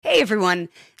everyone.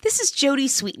 This is Jody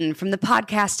Sweeten from the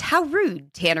podcast How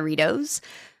Rude, Tanneritos.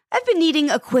 I've been needing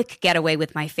a quick getaway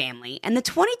with my family, and the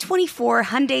 2024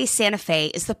 Hyundai Santa Fe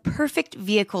is the perfect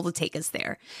vehicle to take us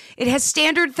there. It has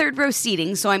standard third-row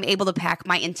seating, so I'm able to pack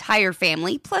my entire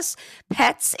family, plus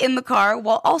pets, in the car,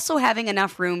 while also having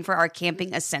enough room for our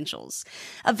camping essentials.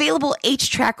 Available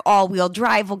H-Track all-wheel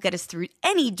drive will get us through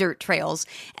any dirt trails,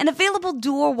 and available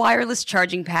dual wireless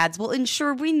charging pads will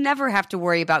ensure we never have to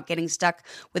worry about getting stuck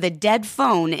with a dead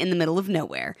phone in the middle of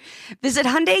nowhere. Visit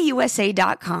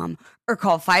HyundaiUSA.com or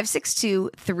call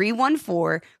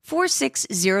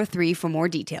 562-314-4603 for more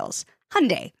details.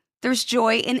 Hyundai, there's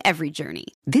joy in every journey.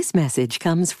 This message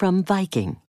comes from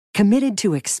Viking, committed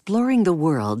to exploring the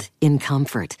world in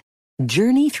comfort.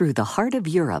 Journey through the heart of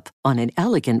Europe on an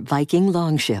elegant Viking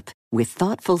longship with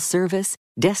thoughtful service,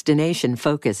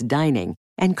 destination-focused dining,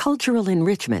 and cultural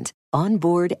enrichment on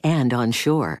board and on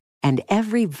shore. And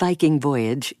every Viking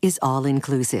voyage is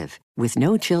all-inclusive, with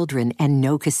no children and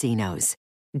no casinos.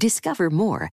 Discover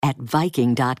more at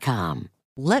Viking.com.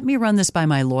 "Let me run this by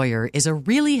my lawyer" is a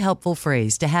really helpful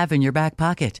phrase to have in your back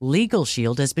pocket. Legal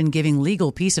Shield has been giving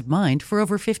legal peace of mind for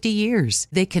over 50 years.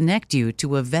 They connect you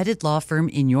to a vetted law firm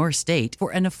in your state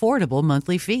for an affordable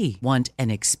monthly fee. Want an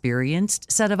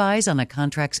experienced set of eyes on a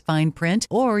contract's fine print?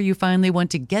 Or you finally want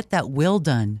to get that will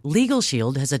done? Legal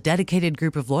Shield has a dedicated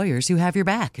group of lawyers who have your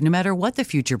back, no matter what the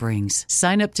future brings.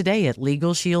 Sign up today at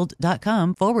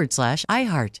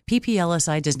LegalShield.com/iHeart.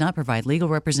 PPLSI does not provide legal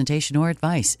representation or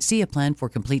advice. See a plan for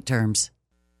complete terms.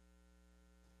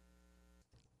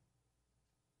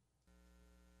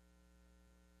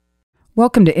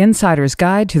 Welcome to Insider's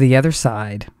Guide to the Other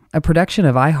Side, a production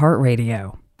of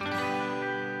iHeartRadio.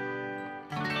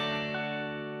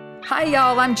 Hi,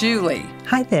 y'all. I'm Julie.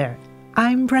 Hi there.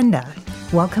 I'm Brenda.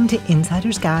 Welcome to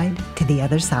Insider's Guide to the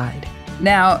Other Side.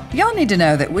 Now, y'all need to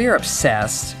know that we are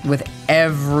obsessed with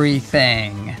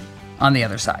everything on the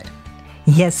other side.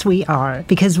 Yes, we are.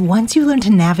 Because once you learn to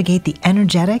navigate the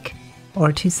energetic,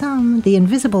 or to some, the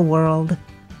invisible world,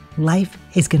 life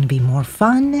is going to be more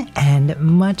fun and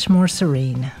much more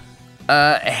serene.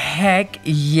 Heck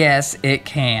yes, it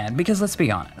can. Because let's be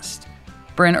honest,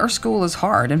 Bryn, Earth School is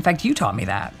hard. In fact, you taught me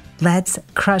that. Let's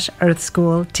crush Earth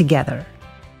School together.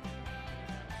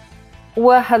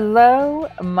 Well, hello,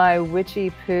 my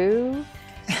witchy poo.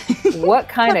 What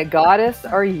kind of goddess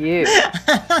are you?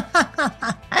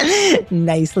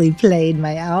 Nicely played,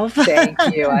 my elf. Thank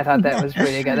you. I thought that was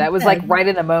pretty good. That was like right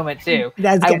in the moment too.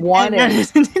 That's good.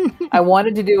 I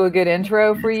wanted to do a good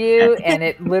intro for you, and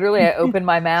it literally, I opened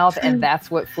my mouth, and that's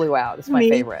what flew out. It's my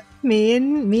favorite. Me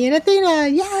and Athena,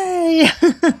 yay!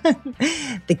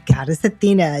 The goddess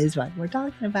Athena is what we're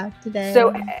talking about today.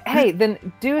 So, hey, then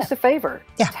do us a favor.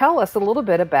 Yeah. Tell us a little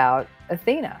bit about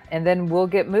Athena, and then we'll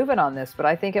get moving on this. But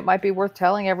I think it might be worth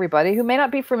telling everybody who may not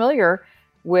be familiar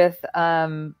with,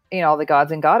 all the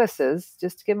gods and goddesses,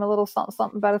 just to give them a little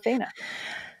something about Athena.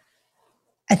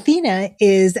 Athena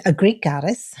is a Greek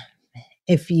goddess.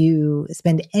 If you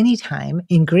spend any time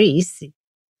in Greece,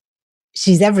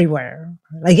 she's everywhere,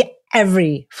 like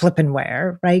every flippin'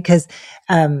 where, right? Because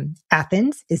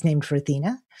Athens is named for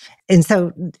Athena. And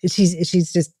so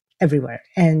she's just everywhere.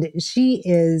 And she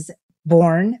is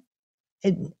born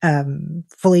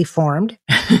fully formed,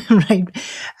 right?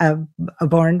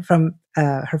 Born from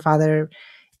her father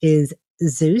is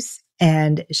Zeus,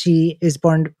 and she is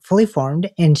born fully formed,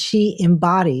 and she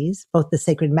embodies both the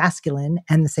sacred masculine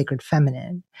and the sacred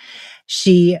feminine.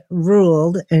 She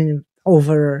ruled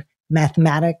over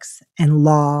mathematics and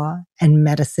law and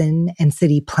medicine and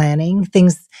city planning,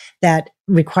 things that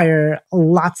require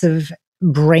lots of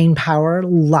brain power,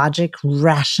 logic,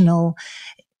 rational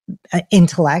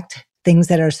intellect, things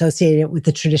that are associated with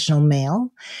the traditional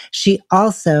male. She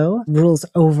also rules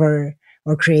over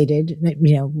or created,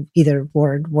 either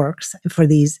word works for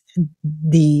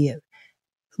the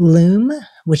loom,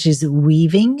 which is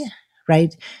weaving,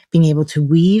 right? Being able to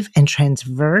weave and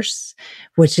transverse,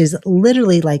 which is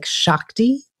literally like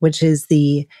Shakti, which is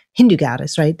the Hindu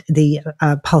goddess, right? The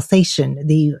pulsation,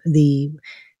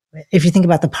 if you think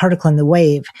about the particle and the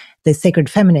wave, the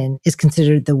sacred feminine is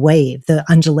considered the wave, the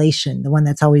undulation, the one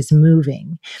that's always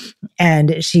moving.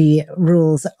 And she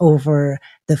rules over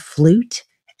the flute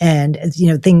and,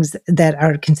 things that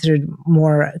are considered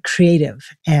more creative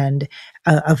and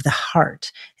of the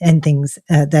heart, and things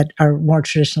that are more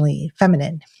traditionally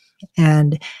feminine.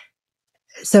 And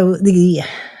so the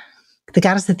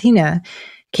goddess Athena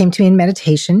came to me in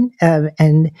meditation,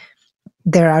 and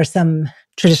there are some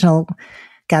traditional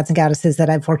gods and goddesses that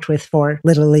I've worked with for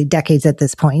literally decades at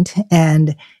this point,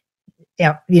 and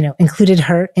included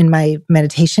her in my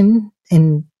meditation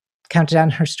in counted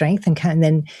on her strength, and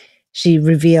then she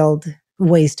revealed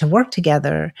ways to work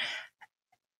together.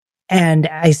 And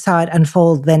I saw it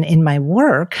unfold then in my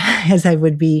work as I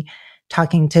would be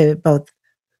talking to both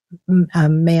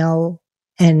male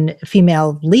and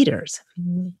female leaders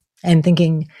and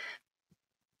thinking,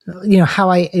 how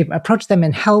I approached them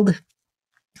and held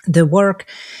the work,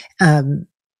 and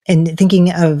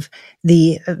thinking of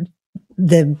the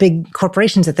big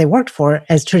corporations that they worked for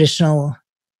as traditional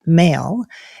male.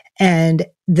 And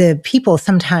the people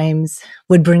sometimes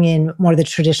would bring in more the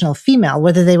traditional female,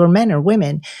 whether they were men or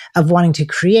women, of wanting to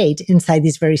create inside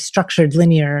these very structured,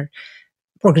 linear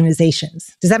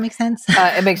organizations. Does that make sense?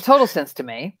 It makes total sense to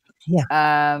me.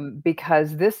 Yeah.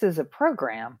 Because this is a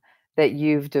program that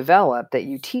you've developed that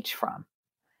you teach from.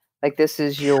 Like this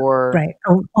is your right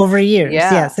over years.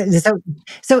 Yeah. Yes.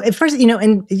 So at first,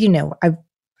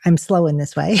 I'm slow in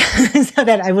this way, so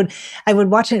that I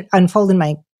would watch it unfold in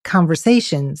my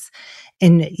conversations,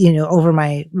 and over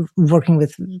my working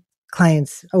with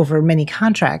clients over many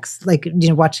contracts, like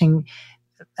watching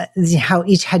how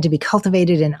each had to be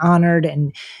cultivated and honored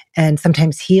and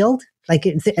sometimes healed, like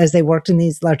as they worked in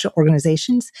these large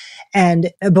organizations.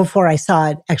 And before I saw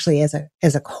it actually as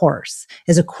a course,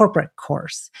 as a corporate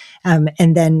course. And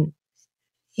then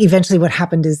eventually what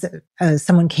happened is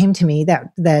someone came to me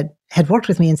that had worked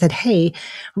with me and said, hey,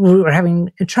 we were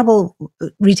having trouble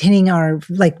retaining our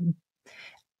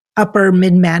upper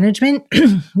mid-management,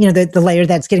 the layer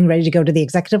that's getting ready to go to the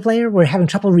executive layer. We're having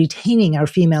trouble retaining our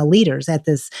female leaders at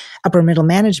this upper middle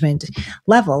management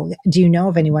level. Do you know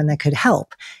of anyone that could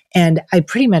help? And I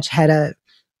pretty much had an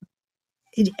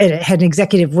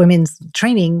executive women's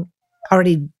training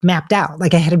already mapped out.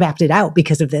 Like I had mapped it out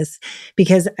because of this,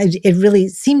 because it really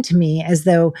seemed to me as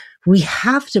though we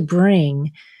have to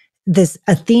bring this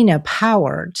Athena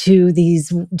power to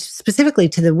these, specifically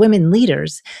to the women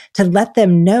leaders, to let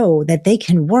them know that they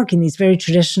can work in these very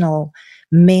traditional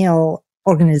male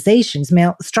organizations,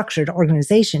 male structured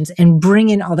organizations, and bring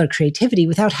in all their creativity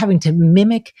without having to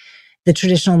mimic the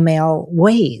traditional male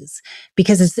ways.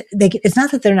 Because it's not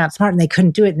that they're not smart and they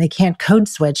couldn't do it and they can't code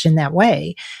switch in that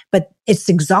way, but it's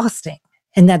exhausting.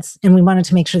 And we wanted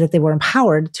to make sure that they were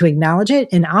empowered to acknowledge it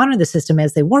and honor the system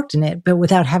as they worked in it, but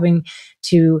without having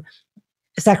to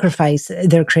sacrifice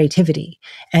their creativity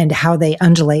and how they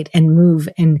undulate and move.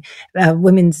 And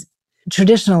women's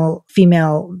traditional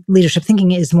female leadership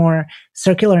thinking is more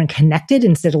circular and connected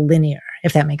instead of linear,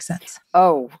 if that makes sense.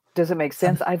 Oh, does it make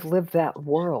sense? I've lived that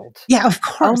world. Yeah, of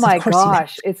course. Oh my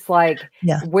gosh. It's like,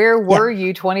 where were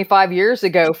you 25 years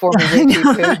ago for me, Richie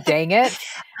Poo? Dang it.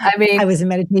 I mean, I was in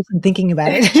meditation thinking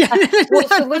about it. Well,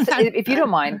 so listen, if you don't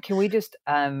mind, can we just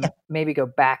maybe go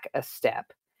back a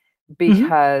step?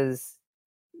 Because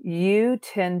you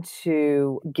tend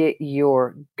to get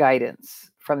your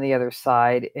guidance from the other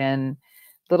side in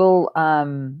little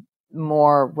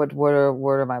more, what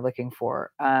word am I looking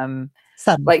for?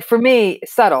 Subtle. Like for me,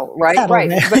 subtle, right? Subtle,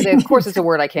 right. But of course it's a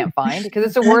word I can't find because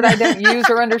it's a word I don't use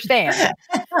or understand.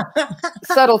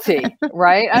 Subtlety,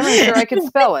 right? I'm not sure I can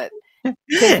spell it.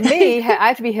 Because me, I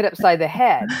have to be hit upside the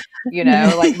head,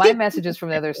 like my messages from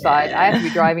the other side. I have to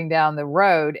be driving down the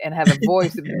road and have a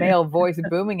male voice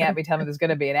booming at me, telling me there's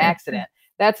going to be an accident.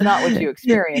 That's not what you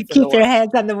experience. Keep your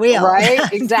hands on the wheel.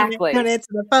 Right? Exactly. Don't answer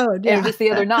the phone. Yeah. And just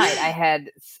the other night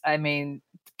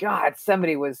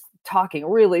somebody was talking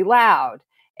really loud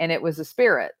and it was a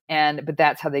spirit. But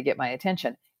that's how they get my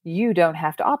attention. You don't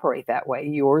have to operate that way.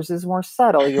 Yours is more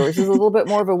subtle. Yours is a little bit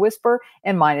more of a whisper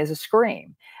and mine is a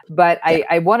scream. But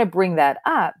I want to bring that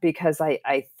up because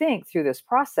I think through this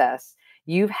process,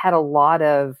 you've had a lot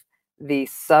of the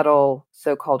subtle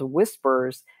so-called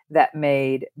whispers that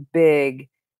made big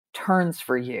turns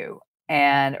for you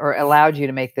or allowed you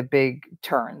to make the big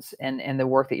turns in the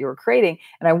work that you were creating.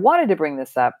 And I wanted to bring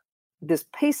this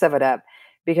piece of it up,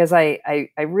 because I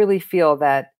really feel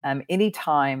that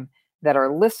anytime that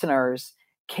our listeners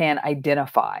can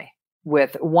identify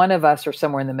with one of us or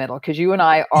somewhere in the middle, because you and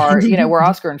I are, we're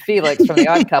Oscar and Felix from The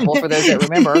Odd Couple, for those that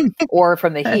remember, or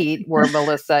from The Heat, we're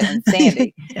Melissa and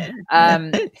Sandy.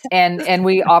 And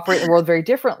we operate the world very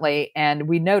differently, and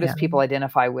we notice people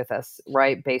identify with us,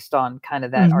 right, based on kind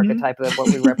of that archetype of what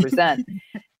we represent.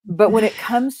 But when it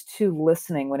comes to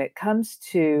listening,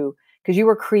 because you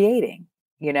were creating,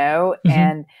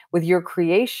 and with your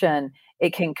creation,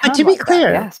 it can come. To be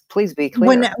clear, yes, please be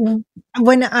clear.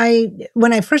 When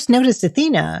I first noticed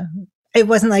Athena, it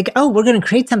wasn't like, oh, we're going to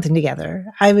create something together.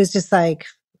 I was just like,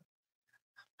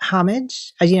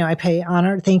 homage. I pay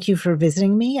honor. Thank you for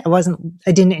visiting me.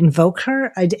 I didn't invoke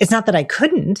her. It's not that I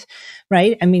couldn't,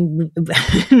 right? I mean,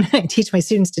 I teach my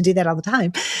students to do that all the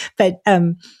time, but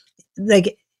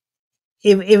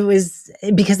it was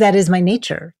because that is my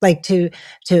nature, like to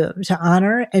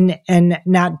honor and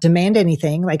not demand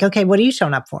anything. Like, okay, what are you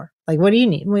showing up for? Like, what do you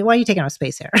need? Why are you taking up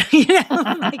space here?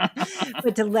 Like,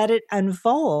 but to let it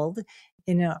unfold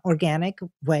in an organic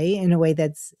way, in a way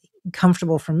that's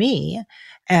comfortable for me.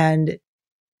 And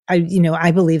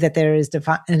I believe that there is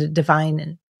a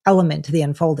divine element to the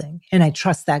unfolding, and I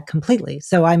trust that completely.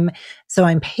 So I'm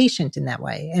patient in that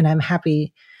way, and I'm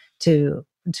happy to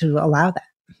allow that.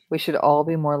 We should all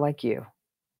be more like you.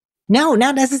 No,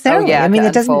 not necessarily. Oh, yeah, I mean,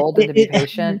 it doesn't. Unfold and to be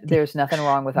patient. There's nothing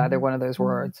wrong with either one of those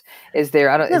words. Is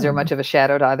there? Is there much of a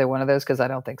shadow to either one of those? Because I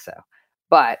don't think so.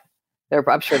 But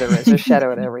I'm sure there is. There's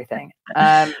shadow in everything.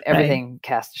 Everything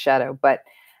casts a shadow. But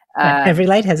every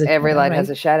light has a every shadow, light right? has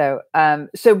a shadow.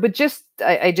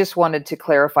 I just wanted to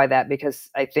clarify that, because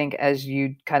I think as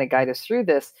you kind of guide us through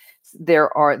this,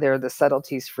 there are the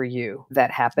subtleties for you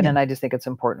that happen. And I just think it's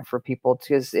important for people,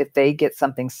 because if they get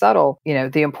something subtle,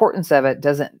 the importance of it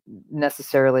doesn't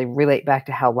necessarily relate back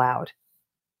to how loud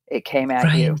it came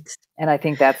at you. And I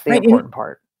think that's the important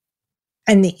part.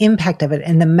 And the impact of it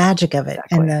and the magic of it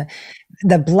and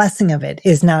the blessing of it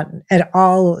is not at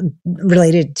all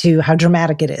related to how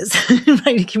dramatic it is.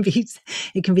 Right?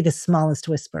 It can be the smallest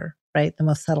whisper, right? The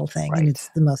most subtle thing. Right. And it's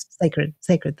the most sacred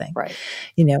thing. Right.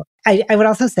 I would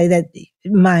also say that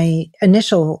my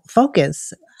initial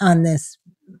focus on this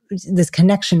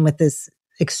connection with this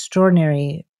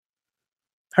extraordinary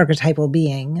archetypal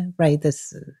being, right?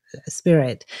 This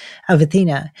spirit of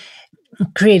Athena,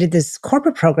 created this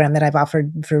corporate program that I've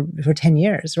offered for 10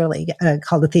 years, really,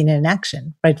 called Athena in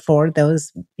Action, right? For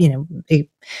those,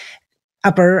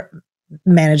 upper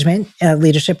management,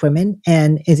 leadership women.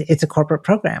 And it's a corporate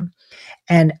program.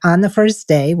 And on the first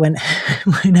day when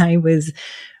I was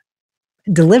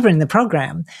delivering the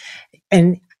program,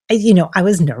 and I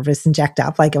was nervous and jacked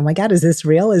up, like, oh my God, is this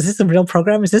real? Is this a real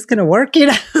program? Is this going to work?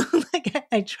 Like,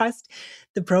 I trust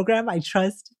the program. I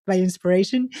trust my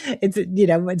inspiration.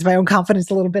 It's my own confidence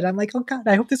a little bit. I'm like, oh God,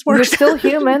 I hope this works. You're still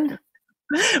human.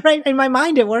 Right. In my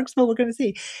mind, it works, but we're going to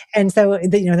see. And so,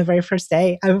 the very first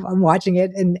day I'm watching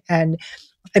it, and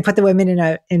I put the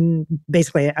women in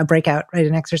basically a breakout, right?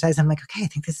 An exercise. I'm like, okay, I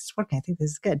think this is working. I think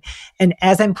this is good. And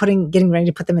as I'm getting ready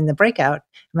to put them in the breakout,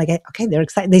 I'm like, okay, they're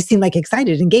excited. They seem like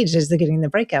excited, engaged as they're getting in the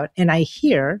breakout. And I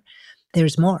hear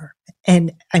there's more.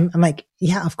 And I'm like,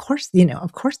 yeah, of course,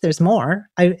 of course there's more.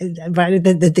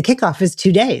 The kickoff is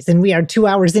 2 days, and we are 2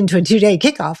 hours into a 2-day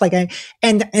kickoff.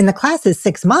 And the class is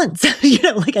 6 months,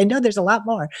 I know there's a lot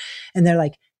more. And they're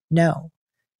like, no,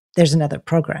 there's another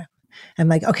program. I'm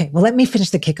like, okay, well, let me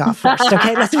finish the kickoff first.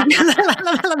 Okay.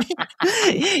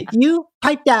 You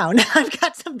pipe down. I've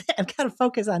got to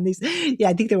focus on these. Yeah.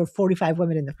 I think there were 45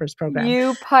 women in the first program.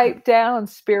 You pipe down,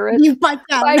 spirit. You pipe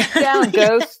down. Pipe down,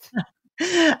 ghost.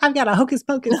 I've got a hocus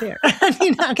pocus here.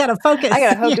 I've got a focus. I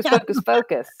got a hocus pocus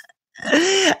focus.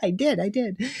 I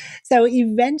did. So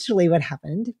eventually what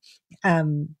happened,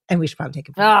 and we should probably take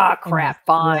a break. Ah, crap.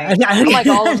 Fine. I'm like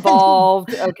all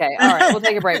involved. Okay. All right. We'll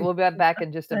take a break. We'll be back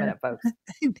in just a minute, folks.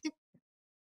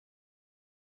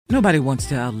 Nobody wants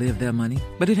to outlive their money,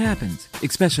 but it happens,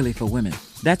 especially for women.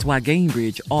 That's why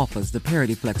Gainbridge offers the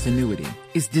Parity Flex annuity.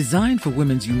 It's designed for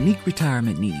women's unique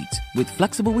retirement needs, with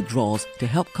flexible withdrawals to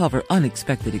help cover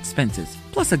unexpected expenses,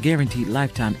 plus a guaranteed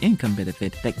lifetime income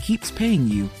benefit that keeps paying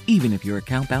you even if your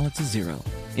account balance is zero.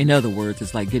 In other words,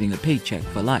 it's like getting a paycheck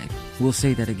for life. We'll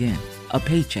say that again. A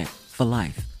paycheck for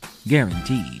life.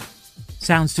 Guaranteed.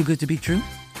 Sounds too good to be true?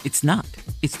 It's not.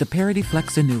 It's the Parity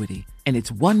Flex annuity. And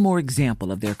it's one more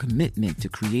example of their commitment to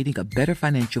creating a better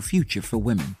financial future for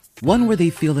women. One where they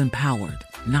feel empowered,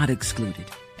 not excluded,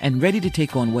 and ready to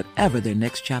take on whatever their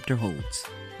next chapter holds.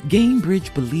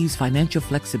 Gainbridge believes financial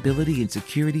flexibility and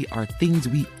security are things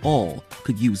we all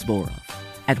could use more of.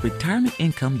 At retirement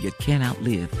income you can't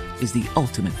outlive is the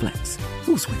ultimate flex.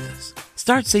 Who's with us?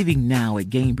 Start saving now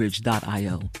at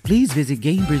Gainbridge.io. Please visit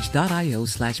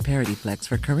Gainbridge.io/ParityFlex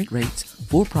for current rates,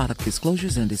 for product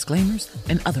disclosures and disclaimers,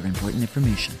 and other important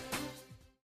information.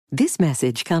 This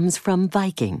message comes from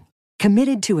Viking,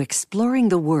 committed to exploring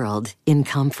the world in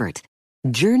comfort.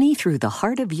 Journey through the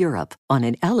heart of Europe on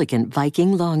an elegant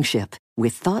Viking longship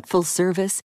with thoughtful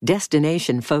service,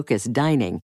 destination-focused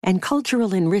dining, and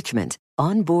cultural enrichment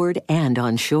on board and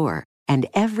on shore. And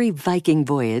every Viking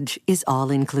voyage is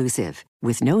all-inclusive,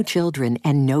 with no children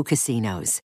and no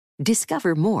casinos.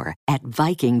 Discover more at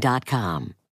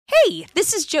Viking.com. Hey,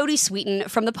 this is Jodie Sweetin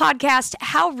from the podcast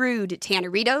How Rude,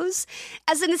 Tanneritos.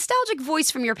 As a nostalgic voice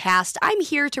from your past, I'm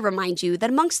here to remind you that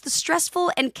amongst the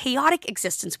stressful and chaotic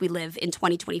existence we live in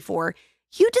 2024,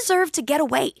 you deserve to get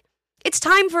away. It's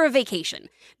time for a vacation,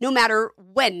 no matter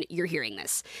when you're hearing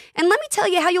this. And let me tell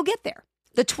you how you'll get there.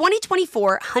 the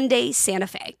 2024 Hyundai Santa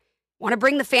Fe. Want to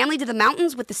bring the family to the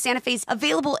mountains with the Santa Fe's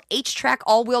available H-Track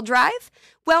all-wheel drive?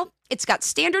 Well, it's got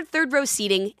standard third-row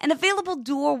seating and available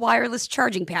dual wireless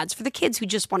charging pads for the kids who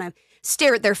just want to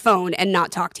stare at their phone and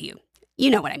not talk to you.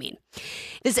 You know what I mean.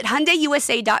 Visit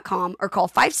HyundaiUSA.com or call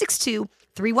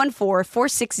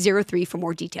 562-314-4603 for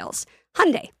more details.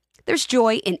 Hyundai, there's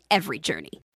joy in every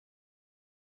journey.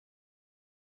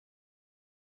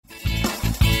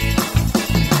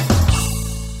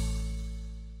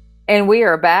 And we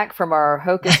are back from our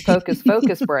Hocus Pocus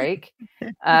Focus break.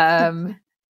 For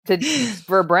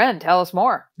Bren, tell us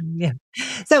more. Yeah.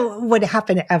 So what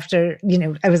happened after,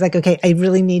 I was like, okay, I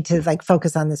really need to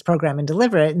focus on this program and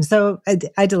deliver it. And so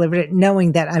I delivered it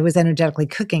knowing that I was energetically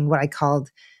cooking what I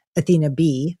called Athena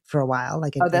B for a while.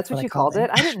 That's what you called it?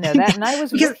 I didn't know that. And I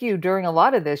was with you during a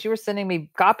lot of this. You were sending me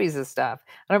copies of stuff.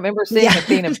 I don't remember seeing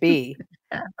Athena B.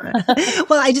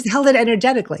 Well, I just held it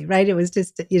energetically, right? It was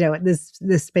just,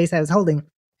 this space I was holding.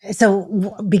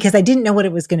 So because I didn't know what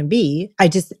it was going to be, I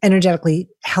just energetically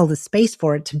held a space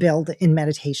for it to build in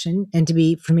meditation and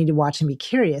for me to watch and be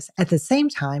curious. At the same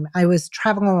time, I was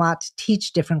traveling a lot to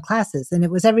teach different classes. And it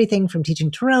was everything from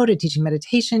teaching tarot to teaching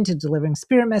meditation to delivering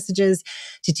spirit messages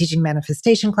to teaching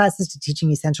manifestation classes to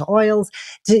teaching essential oils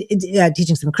to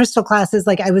teaching some crystal classes.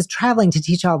 I was traveling to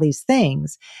teach all these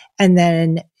things. And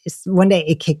then one day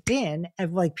it kicked in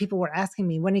of people were asking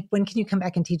me, when can you come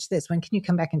back and teach this? When can you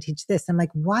come back and teach this? I'm like,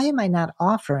 why am I not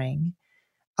offering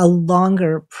a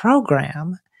longer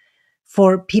program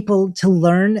for people to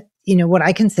learn, what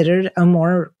I considered a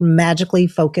more magically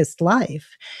focused life?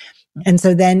 And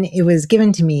so then it was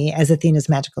given to me as Athena's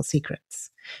Magical Secrets.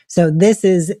 So this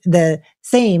is the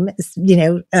same,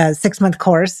 6-month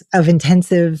course of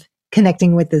intensive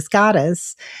connecting with this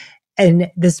goddess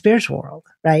in the spiritual world,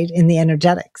 right? In the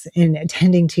energetics, in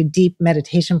attending to deep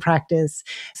meditation practice,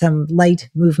 some light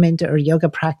movement or yoga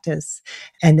practice,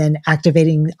 and then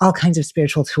activating all kinds of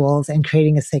spiritual tools and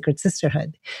creating a sacred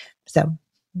sisterhood. So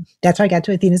that's how I got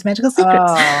to Athena's Magical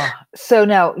Secrets. So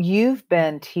now you've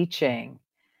been teaching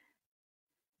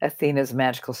Athena's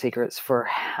Magical Secrets for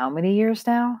how many years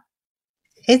now?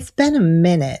 It's been a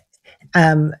minute.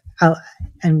 I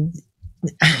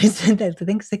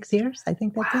think 6 years. I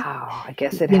think that's it. Wow, I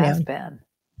guess it has been.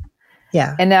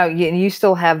 Yeah. And now you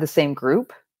still have the same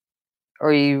group,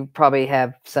 or you probably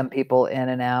have some people in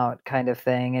and out kind of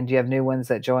thing. And do you have new ones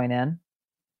that join in?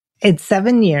 It's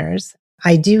 7 years.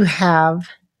 I do have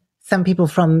some people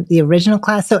from the original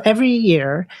class. So every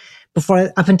year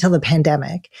up until the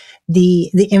pandemic, the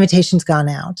invitation's gone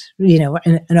out,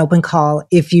 an open call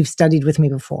if you've studied with me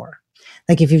before.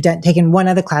 If you've taken one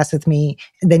other class with me,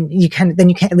 then you can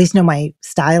at least know my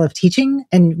style of teaching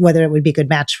and whether it would be a good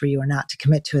match for you or not to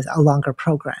commit to a longer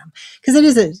program, because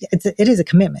it is a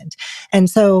commitment. And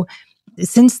so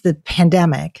since the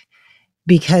pandemic,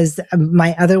 because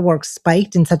my other work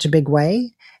spiked in such a big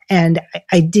way, and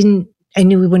I knew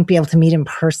we wouldn't be able to meet in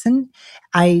person,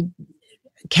 I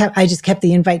just kept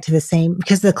the invite to the same,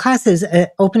 because the class is an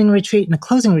opening retreat and a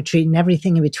closing retreat and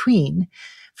everything in between.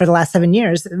 For the last 7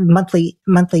 years, monthly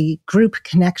group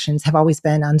connections have always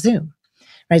been on Zoom,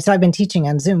 right? So I've been teaching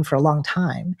on Zoom for a long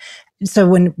time. So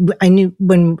when I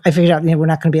figured out, we're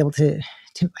not going to be able to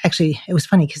actually, it was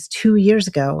funny because 2 years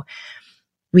ago,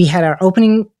 we had our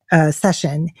opening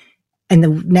session, and the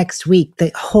next week, the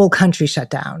whole country shut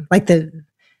down.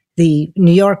 The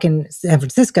New York and San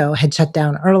Francisco had shut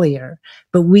down earlier,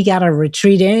 but we got our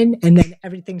retreat in, and then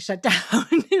everything shut down.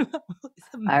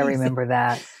 I remember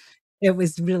that. It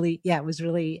was really, it was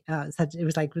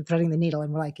like threading the needle,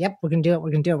 and we're like, yep, we're going to do it.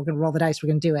 We're going to do it. We're going to roll the dice. We're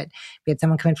going to do it. We had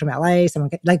someone come in from LA,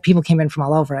 people came in from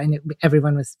all over, and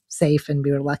everyone was safe, and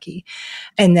we were lucky.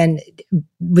 And then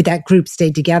with that group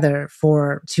stayed together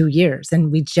for 2 years.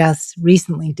 And we just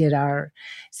recently did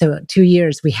 2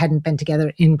 years we hadn't been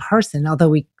together in person, although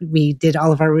we did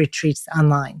all of our retreats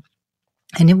online.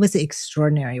 And it was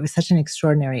extraordinary. It was such an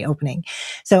extraordinary opening.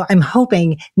 So I'm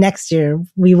hoping next year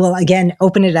we will again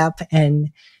open it up and,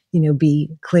 be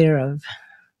clear of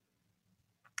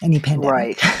any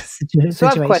pandemic situation. So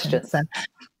I have questions.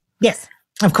 Yes,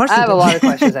 of course. I have a lot of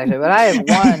questions actually, but I have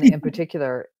one in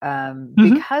particular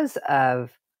because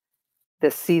of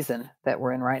this season that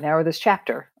we're in right now, or this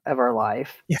chapter of our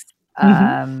life. Yes.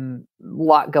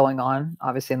 Lot going on,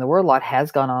 obviously, in the world. A lot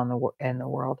has gone on in the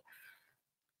world.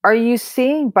 Are you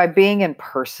seeing, by being in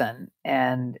person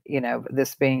and,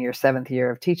 this being your 7th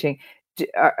year of teaching,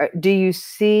 do you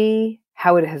see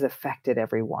how it has affected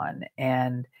everyone?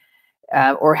 And,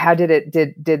 or how did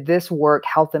this work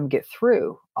help them get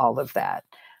through all of that?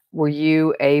 Are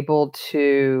you able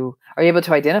to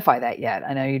identify that yet?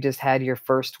 I know you just had your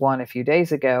first one a few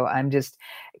days ago.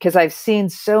 Because I've seen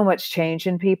so much change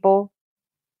in people.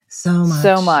 So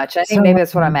So much. much. I think So maybe much.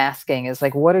 that's what I'm asking is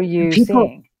like, what are you People,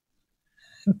 seeing?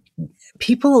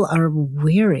 people are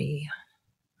weary,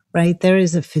 right? There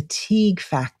is a fatigue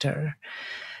factor.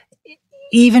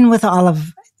 Even with all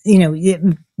of,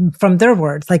 from their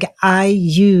words, like I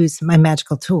use my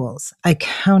magical tools, I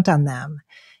count on them,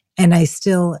 and I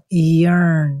still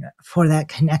yearn for that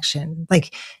connection.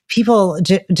 Like people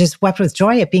just wept with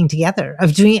joy at being together,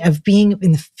 of being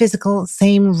in the physical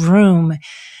same room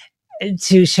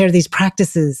to share these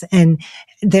practices. And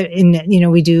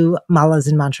we do malas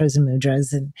and mantras and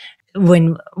mudras. And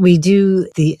when we do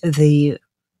the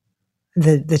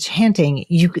chanting,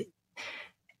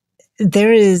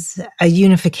 there is a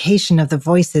unification of the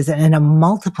voices and a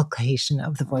multiplication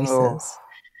of the voices. Oh,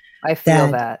 I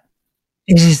feel that.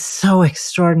 It is so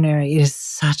extraordinary. It is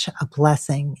such a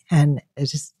blessing, and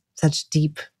it's just such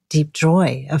deep, deep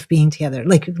joy of being together.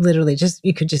 Like literally,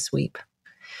 you could just weep.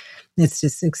 It's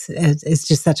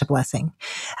just such a blessing.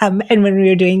 And when we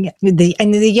were doing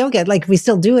the yoga, like we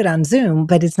still do it on Zoom,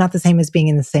 but it's not the same as being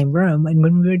in the same room. And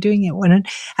when we were doing it,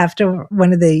 after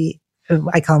one of the,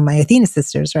 I call them my Athena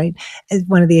sisters, right?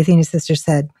 One of the Athena sisters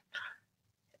said,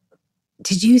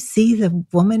 "Did you see the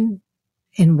woman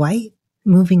in white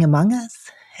moving among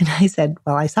us?" And I said,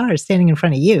 "Well, I saw her standing in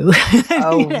front of you."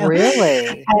 Oh,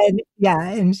 really? And yeah.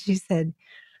 And she said,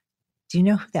 "Do you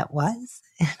know who that was?"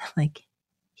 And I'm like,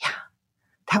 "Yeah,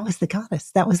 that was the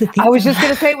goddess. That was Athena." I was just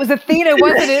going to say it was Athena,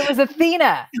 wasn't it? It was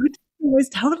Athena. It was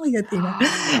totally Athena.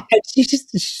 And she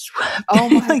just swept. Oh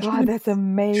my God, that's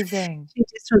amazing. She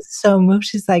just was so moved.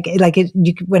 She's like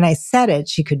when I said it,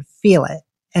 she could feel it.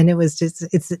 And it was just,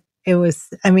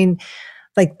 I mean,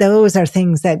 like those are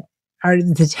things that are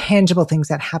the tangible things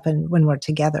that happen when we're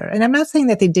together. And I'm not saying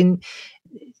that they didn't,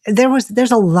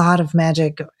 there's a lot of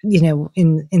magic,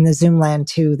 in the Zoom land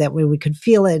too, that we could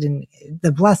feel it, and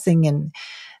the blessing and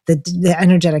the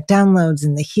energetic downloads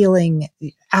and the healing.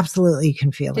 Absolutely, you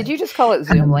can feel it. Did you just call it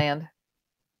Zoom land?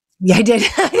 Yeah, I did.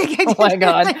 Oh my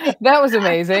God, that was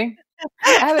amazing.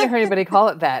 I haven't heard anybody call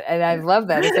it that, and I love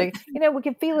that. It's like, we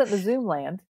can feel it in the Zoom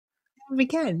land. You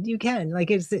can.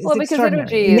 Like it's because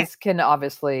energy can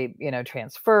obviously,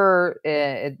 transfer.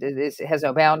 It has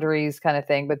no boundaries, kind of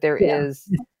thing. But there is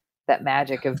that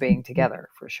magic of being together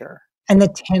for sure, and the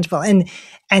tangible and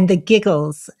the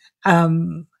giggles.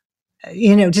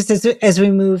 Just as we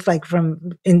move because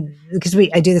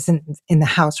I do this in the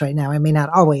house right now. I may not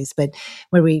always, but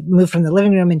where we move from the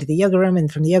living room into the yoga room,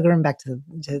 and from the yoga room back to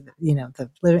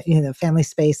the family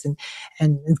space and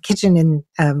the kitchen.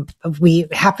 And we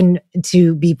happen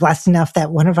to be blessed enough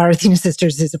that one of our Athena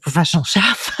sisters is a professional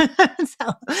chef.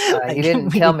 So, you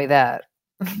didn't tell me that.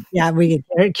 Yeah, we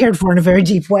get cared for in a very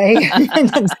deep way.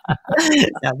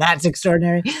 So that's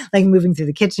extraordinary. Like moving through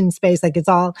the kitchen space, like it's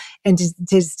all, and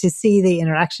to see the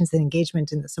interactions and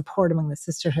engagement and the support among the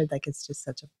sisterhood, like it's just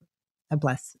such a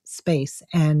blessed space.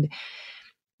 And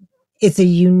it's a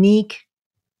unique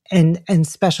and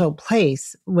special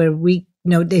place where we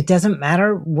know it doesn't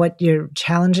matter what your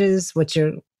challenges, what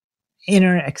your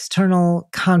inner, external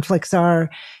conflicts are,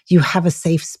 you have a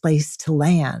safe space to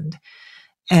land.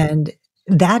 And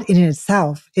that in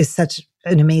itself is such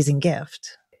an amazing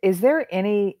gift. Is there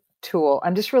any tool?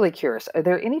 I'm just really curious. Are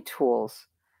there any tools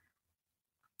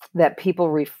that people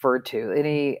referred to,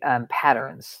 any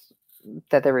patterns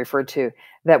that they referred to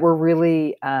that were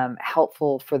really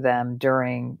helpful for them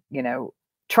during,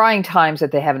 trying times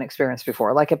that they haven't experienced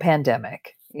before, like a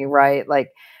pandemic, right?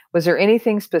 Like, was there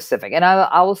anything specific? And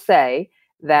I will say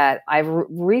that I've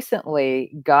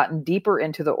recently gotten deeper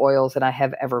into the oils than I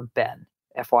have ever been,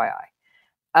 FYI.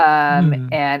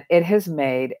 And it has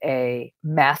made a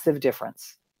massive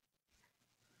difference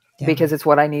because it's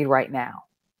what I need right now.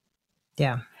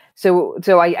 Yeah. So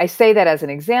I say that as an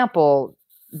example.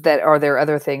 That are there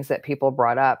other things that people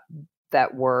brought up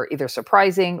that were either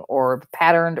surprising or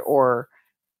patterned or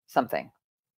something?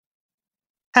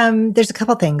 There's a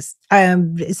couple things.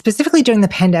 Specifically during the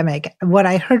pandemic, what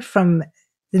I heard from,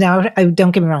 now,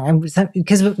 don't get me wrong,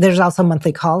 because there's also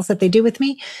monthly calls that they do with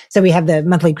me. So we have the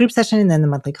monthly group session and then the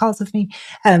monthly calls with me.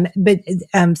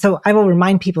 So I will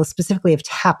remind people specifically of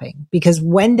tapping, because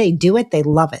when they do it, they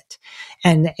love it.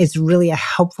 And it's really a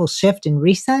helpful shift and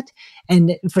reset.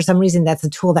 And for some reason, that's a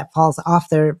tool that falls off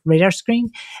their radar screen.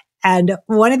 And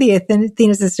one of the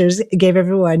Athena sisters gave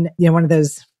everyone, one of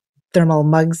those thermal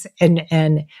mugs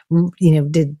and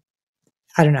did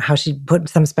I don't know how she put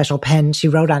some special pen. She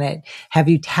wrote on it, "Have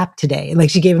you tapped today?" Like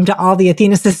she gave them to all the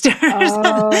Athena sisters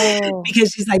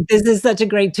because she's like, this is such a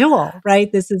great tool,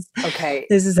 right? This is such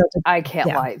I can't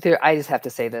lie. I just have to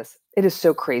say this. It is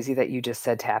so crazy that you just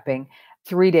said tapping.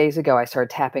 3 days ago, I started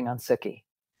tapping on Suki.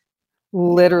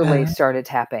 Literally started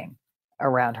tapping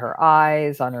around her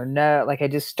eyes, on her nose. Like I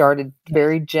just started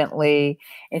very gently,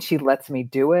 and she lets me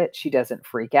do it. She doesn't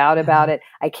freak out about it.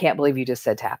 I can't believe you just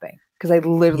said tapping, because I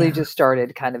literally just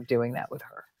started kind of doing that with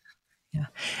her. Yeah.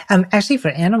 Actually, for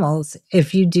animals,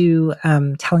 if you do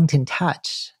Tellington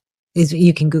Touch,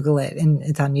 you can Google it, and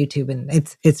it's on YouTube, and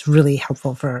it's really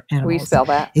helpful for animals. Will you spell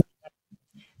that?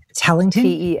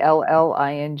 Tellington?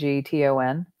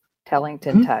 Tellington.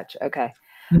 Tellington Touch. Okay.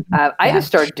 I just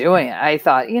started doing it. I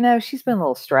thought, she's been a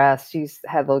little stressed. She's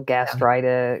had a little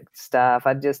gastritis stuff.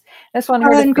 I just want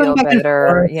her to feel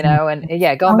better, and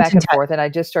going back and forth. And I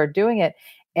just started doing it,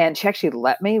 and she actually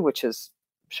let me, which is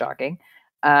shocking.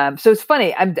 So it's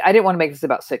funny. I didn't want to make this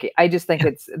about Suki. I just think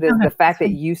it's the fact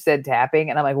that you said tapping,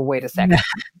 and I'm like, well, wait a second.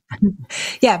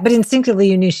 Yeah, but instinctively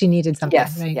you knew she needed something.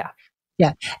 Yes. Right?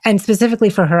 Yeah. And specifically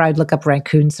for her, I'd look up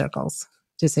raccoon circles,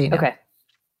 just so you know. Okay.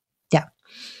 Yeah.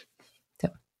 So,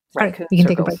 all right, you can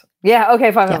take a break. Yeah.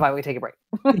 Okay. Fine. We take a break.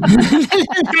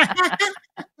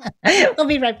 We'll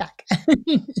be right back.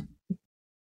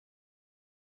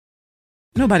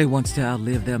 Nobody wants to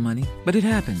outlive their money, but it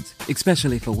happens,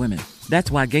 especially for women.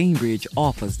 That's why Gainbridge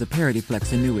offers the Parity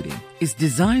Flex annuity. It's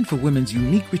designed for women's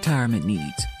unique retirement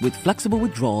needs, with flexible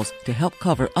withdrawals to help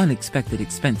cover unexpected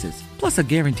expenses, plus a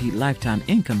guaranteed lifetime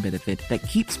income benefit that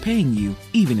keeps paying you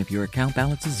even if your account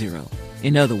balance is zero.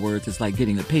 In other words, it's like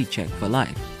getting a paycheck for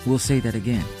life. We'll say that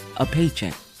again. A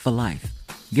paycheck for life.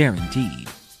 Guaranteed.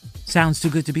 Sounds too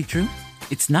good to be true?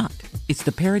 It's not. It's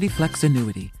the Parity Flex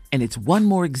annuity. And it's one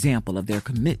more example of their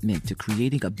commitment to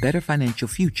creating a better financial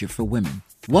future for women.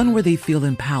 One where they feel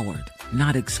empowered,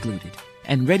 not excluded,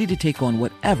 and ready to take on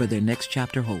whatever their next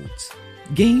chapter holds.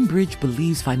 Gainbridge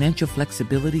believes financial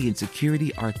flexibility and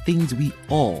security are things we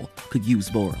all could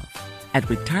use more of. At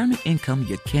retirement income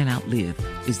you can't outlive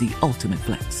is the ultimate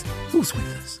flex. Who's with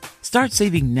us? Start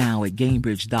saving now at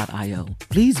Gainbridge.io.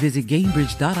 Please visit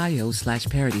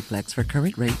Gainbridge.io/ParityFlex for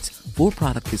current rates, for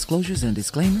product disclosures and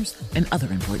disclaimers, and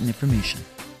other important information.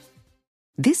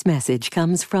 This message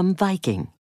comes from Viking,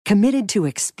 committed to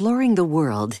exploring the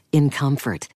world in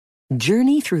comfort.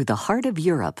 Journey through the heart of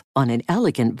Europe on an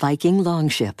elegant Viking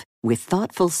longship with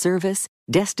thoughtful service,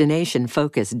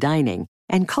 destination-focused dining,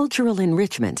 and cultural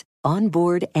enrichment on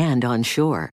board and on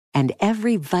shore. And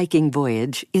every Viking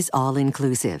voyage is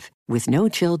all-inclusive, with no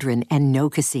children and no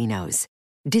casinos.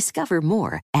 Discover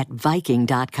more at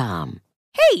Viking.com.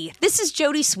 Hey, this is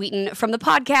Jodie Sweetin from the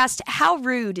podcast How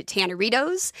Rude,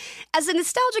 Tanneritos. As a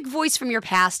nostalgic voice from your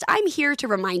past, I'm here to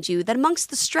remind you that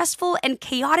amongst the stressful and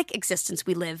chaotic existence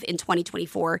we live in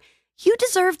 2024, you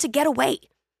deserve to get away.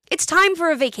 It's time for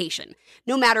a vacation,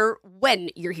 no matter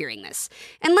when you're hearing this.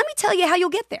 And let me tell you how you'll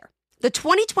get there. The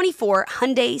 2024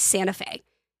 Hyundai Santa Fe.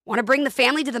 Want to bring the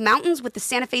family to the mountains with the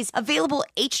Santa Fe's available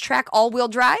H-Track all-wheel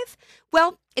drive?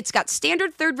 Well, it's got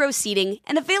standard third-row seating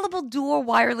and available dual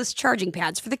wireless charging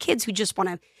pads for the kids who just want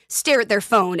to stare at their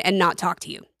phone and not talk to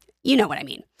you. You know what I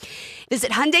mean.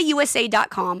 Visit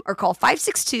HyundaiUSA.com or call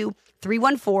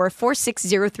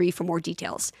 562-314-4603 for more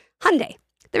details. Hyundai,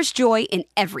 there's joy in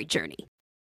every journey.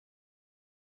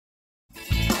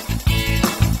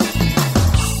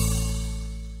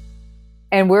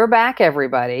 And we're back,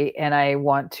 everybody. And I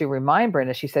want to remind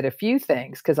Brenda, she said a few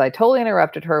things because I totally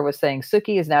interrupted her with saying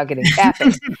Suki is now getting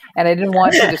tapping. And I didn't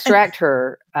want to distract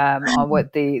her on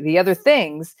what the other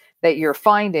things that you're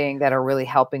finding that are really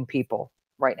helping people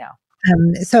right now.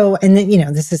 So, and then,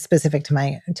 this is specific to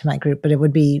my group, but it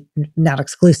would be not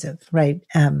exclusive, right?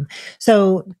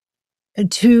 So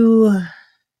two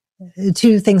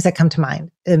things that come to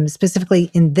mind, specifically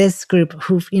in this group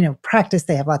who've, practiced,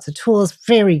 they have lots of tools,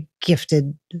 very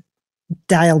gifted,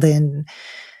 dialed in,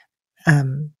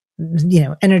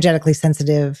 energetically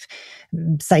sensitive,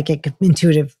 psychic,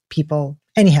 intuitive people.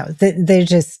 Anyhow, they're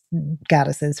just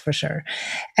goddesses for sure.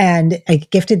 And I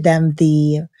gifted them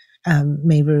the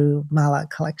Meru Mala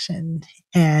collection.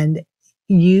 And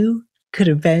you could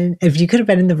have been, if you could have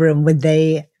been in the room when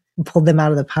they pulled them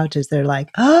out of the pouches, they're like,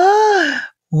 oh,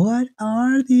 what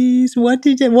are these? What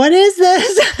is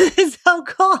this? It's so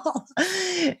cool.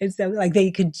 It's so they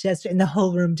could just, and the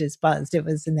whole room just buzzed. And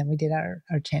then we did our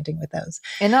chanting with those.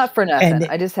 And not for nothing,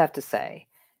 I just have to say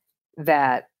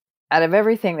that out of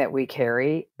everything that we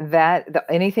carry,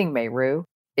 anything Meru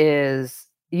is,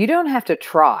 you don't have to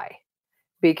try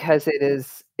because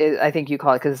I think you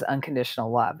call it because it's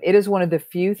unconditional love. It is one of the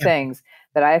few things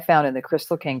that I have found in the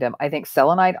crystal kingdom. I think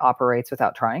selenite operates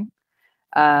without trying.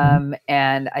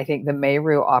 And I think the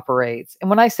Meru operates. And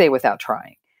when I say without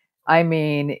trying, I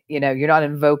mean, you're not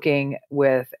invoking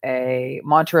with a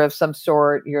mantra of some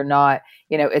sort. You're not,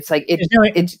 it's like,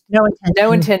 it's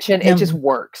no intention. It just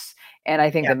works. And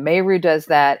I think the Meru does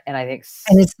that. And I think,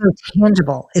 and it's so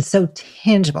tangible. It's so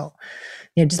tangible.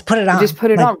 Just put it on. Just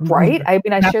put it on, right? I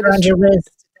mean, I share this. Your wrist.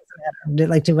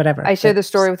 Like do whatever. I share the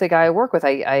story with the guy I work with.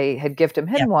 I had gifted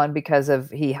him one because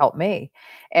he helped me,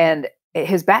 and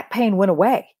his back pain went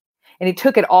away, and he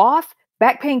took it off.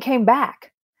 Back pain came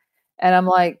back, and I'm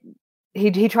like,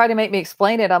 he tried to make me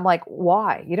explain it. I'm like,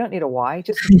 why? You don't need a why.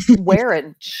 Just wear it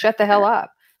and shut the hell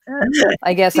up.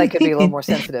 I guess I could be a little more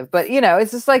sensitive, but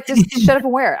it's just like, just shut up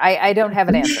and wear it. I don't have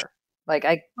an answer. Like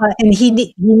and he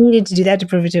needed to do that to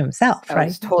prove it to himself, right?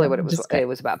 That's totally what it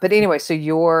was about. But anyway, so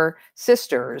your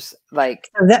sisters, like,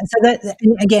 so that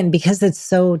again, because it's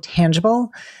so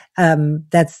tangible,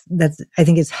 that's I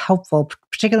think is helpful,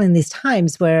 particularly in these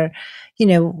times where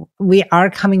we are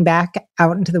coming back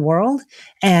out into the world,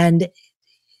 and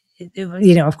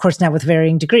of course now with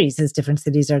varying degrees, as different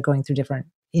cities are going through different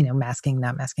masking,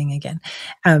 not masking again.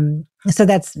 So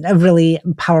that's a really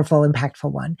powerful,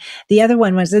 impactful one. The other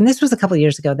one was, and this was a couple of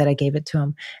years ago that I gave it to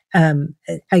them.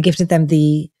 I gifted them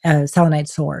the selenite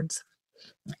swords,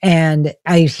 and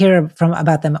I hear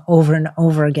about them over and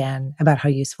over again about how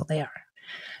useful they are,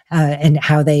 and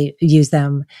how they use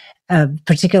them,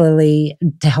 particularly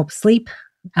to help sleep,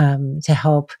 to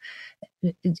help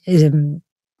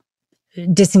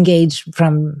disengage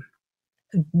from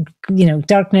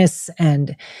darkness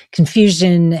and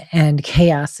confusion and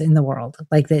chaos in the world.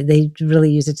 Like they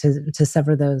really use it to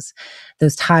sever those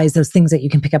ties, those things that you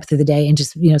can pick up through the day, and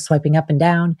just swiping up and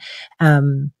down.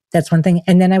 That's one thing.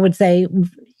 And then I would say,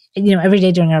 every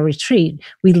day during our retreat,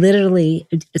 we literally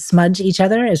smudge each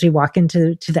other as we walk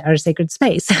into our sacred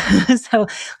space. So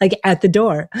like at the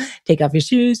door, take off your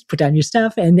shoes, put down your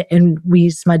stuff, and we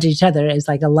smudge each other as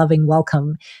like a loving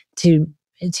welcome to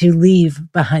leave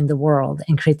behind the world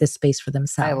and create this space for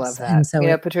themselves. I love that. And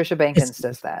so Patricia Bankins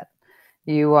does that.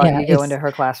 You go into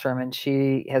her classroom and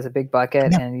she has a big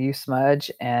bucket and you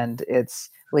smudge, and it's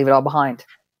leave it all behind.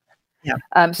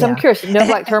 Yeah. So I'm curious, no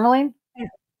black tourmaline?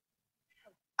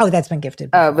 Oh, that's been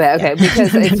gifted before. Oh, but okay.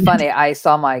 Because it's funny. I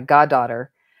saw my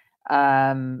goddaughter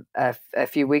a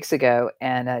few weeks ago,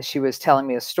 and she was telling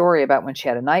me a story about when she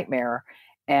had a nightmare,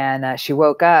 and she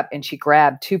woke up and she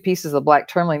grabbed 2 pieces of black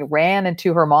tourmaline, ran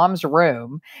into her mom's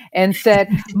room and said,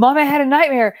 "Mom, I had a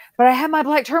nightmare, but I had my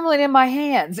black tourmaline in my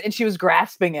hands." And she was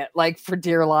grasping it like for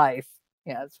dear life.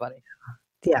 Yeah, it's funny.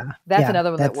 Yeah. That's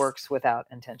another one that works without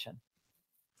intention.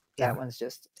 That one's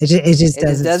just, it just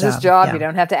does its job. Yeah. You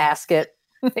don't have to ask it.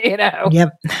 Yep,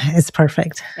 it's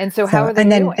perfect. And so how are they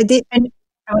doing? And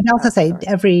I would also say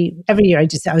every year, I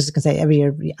was just going to say every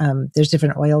year, there's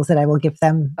different oils that I will give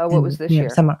them. Oh, what was this year?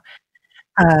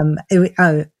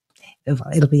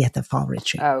 It'll be at the fall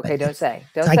retreat. Oh, okay. Don't say.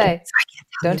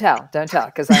 Don't tell.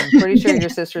 Because I'm pretty sure your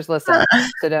sisters listen.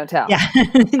 So don't tell.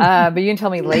 Yeah. But you can tell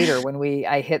me later when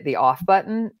I hit the off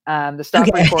button, the stop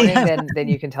recording. Then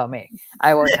you can tell me.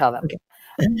 I won't tell them. Okay.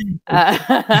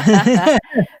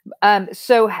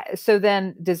 So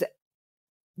then does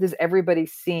everybody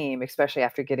seem, especially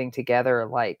after getting together,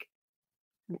 like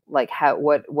how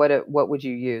what would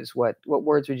you use? What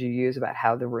words would you use about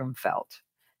how the room felt?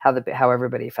 How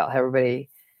everybody felt, how everybody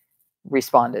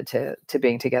responded to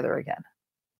being together again?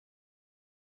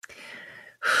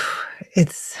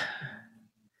 It's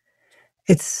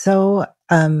so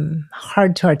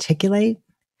hard to articulate,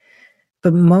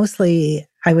 but mostly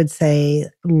I would say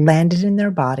landed in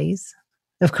their bodies.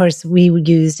 Of course, we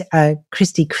used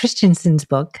Christy Christensen's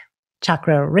book,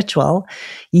 Chakra Ritual.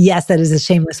 Yes, that is a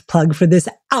shameless plug for this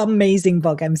amazing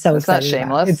book. I'm so excited. It's not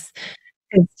shameless.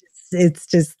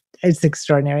 It's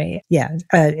extraordinary. Yeah.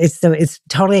 It's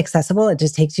totally accessible. It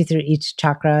just takes you through each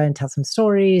chakra and tells some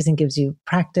stories and gives you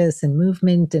practice and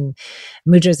movement and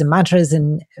mudras and mantras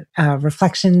and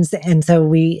reflections. And so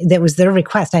that was their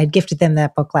request. I had gifted them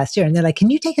that book last year, and they're like, "Can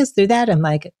you take us through that?" I'm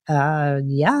like,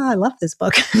 yeah, I love this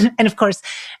book. And of course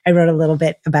I wrote a little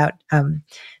bit about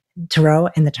tarot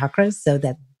and the chakras, so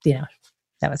that,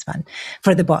 that was fun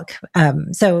for the book.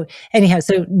 So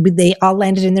they all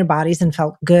landed in their bodies and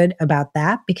felt good about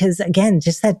that, because again,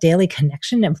 just that daily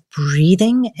connection of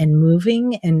breathing and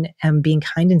moving and being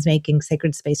kind and making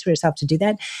sacred space for yourself to do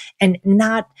that. And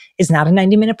it's not a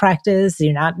 90-minute practice.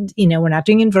 You're not, we're not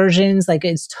doing inversions. Like,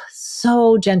 it's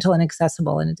so gentle and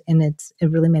accessible, and it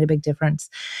really made a big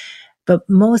difference. But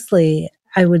mostly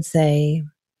I would say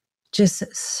just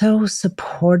so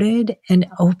supported and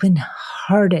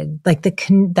open-hearted, like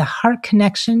the heart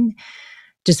connection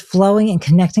just flowing and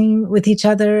connecting with each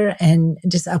other and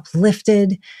just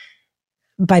uplifted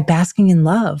by basking in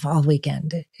love all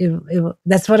weekend.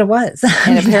 That's what it was.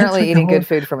 And apparently eating good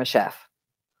food from a chef.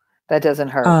 That doesn't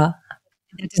hurt.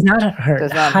 It does not hurt.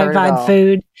 Does not High hurt at vibe all.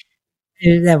 food.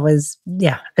 That was,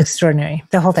 extraordinary.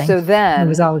 The whole thing. So then it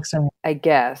was all extraordinary. I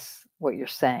guess what you're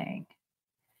saying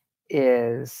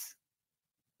is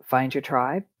find your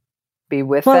tribe, be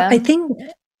with them. I think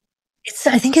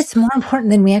it's more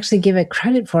important than we actually give it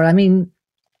credit for. I mean,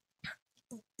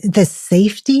 the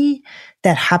safety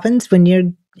that happens when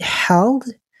you're held,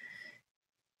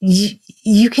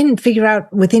 you can figure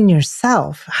out within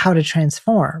yourself how to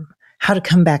transform, how to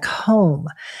come back home,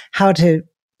 how to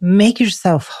make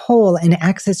yourself whole and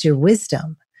access your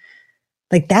wisdom.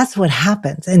 Like that's what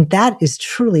happens. And that is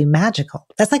truly magical.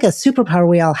 That's like a superpower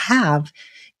we all have,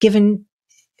 given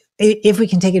if we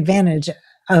can take advantage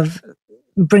of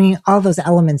bringing all those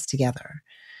elements together.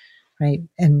 Right.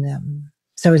 And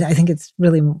so I think it's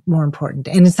really more important.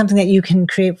 And it's something that you can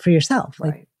create for yourself.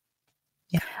 Right.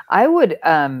 Yeah. I would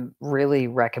really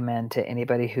recommend to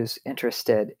anybody who's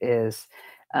interested is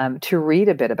to read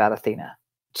a bit about Athena.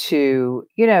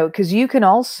 Because you can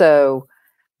also,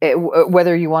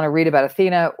 whether you want to read about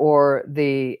Athena or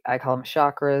I call them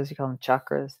chakras, you call them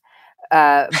chakras,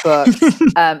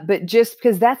 but just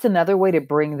because that's another way to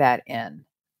bring that in,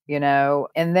 and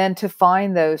then to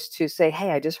find those to say,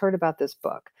 hey, I just heard about this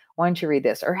book. Why don't you read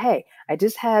this? Or, hey, I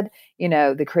just had,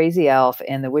 the crazy elf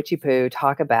and the witchy poo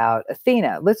talk about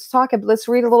Athena. Let's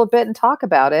read a little bit and talk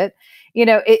about it.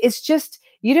 It's just,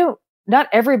 not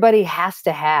everybody has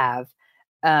to have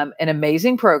an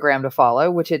amazing program to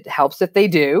follow, which it helps if they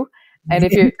do. And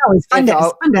if it's always fun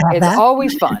it's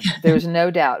always fun. There's no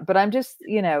doubt. But I'm just,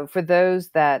 for those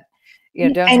that,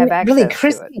 don't have access really,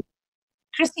 to it.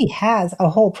 Christy has a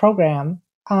whole program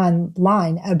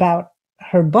online about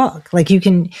her book. Like you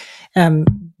can sign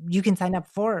up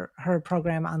for her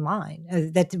program online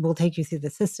that will take you through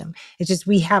the system. It's just,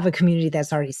 we have a community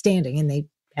that's already standing and they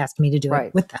asked me to do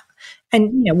it with them.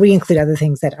 And, we include other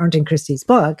things that aren't in Christy's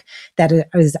book that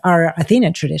is our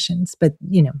Athena traditions, but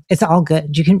it's all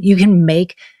good. You can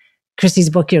make Christy's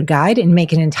book your guide and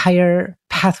make an entire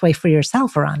pathway for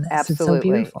yourself around this. Absolutely. It's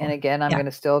so beautiful. And again, I'm going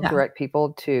to still direct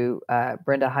people to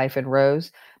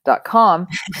Brenda-Rose.com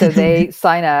so they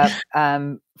sign up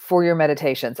for your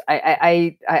meditations.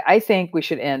 I think we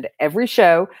should end every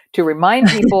show to remind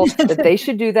people that they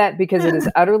should do that because it is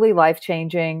utterly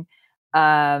life-changing.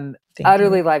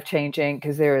 Utterly life-changing,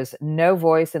 because there is no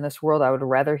voice in this world I would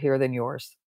rather hear than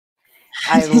yours.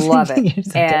 I love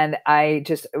it. And I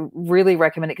just really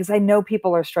recommend it because I know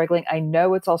people are struggling. I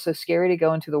know it's also scary to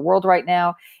go into the world right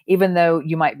now, even though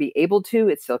you might be able to,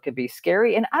 it still could be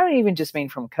scary. And I don't even just mean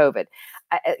from COVID.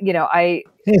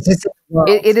 It's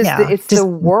the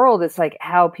world. It's like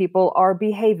how people are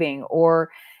behaving, or,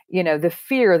 the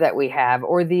fear that we have,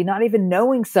 or the not even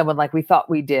knowing someone like we thought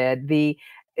we did.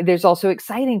 There's also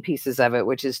exciting pieces of it,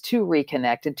 which is to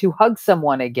reconnect and to hug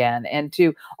someone again and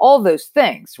to all those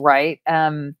things, right?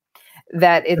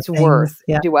 That it's worth.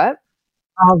 Yeah. Do what?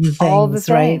 All the things,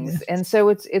 right? Right? And so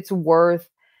it's worth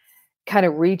kind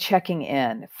of rechecking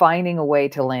in, finding a way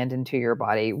to land into your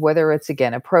body, whether it's,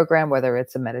 again, a program, whether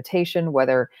it's a meditation,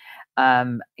 whether,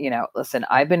 listen,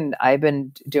 I've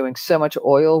been doing so much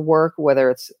oil work, whether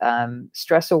it's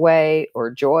stress away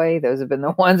or joy. Those have been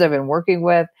the ones I've been working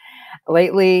with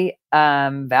lately.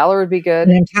 Valor would be good.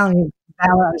 And I'm telling you,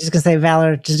 Valor, I was just going to say,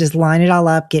 Valor, to just line it all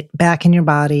up, get back in your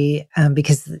body,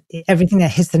 because everything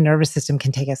that hits the nervous system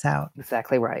can take us out.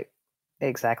 Exactly right.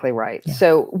 Yeah.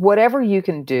 So whatever you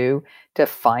can do to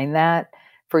find that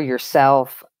for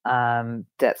yourself,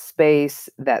 that space,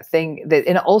 that thing,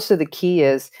 and also the key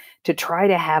is to try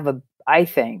to have a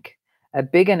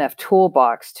big enough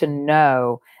toolbox to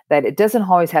know that it doesn't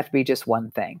always have to be just one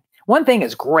thing. One thing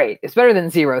is great. It's better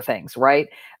than zero things, right?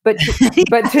 But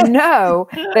to know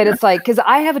that it's like, because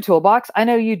I have a toolbox. I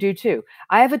know you do too.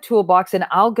 I have a toolbox, and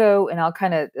I'll go and I'll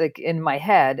kind of, like, in my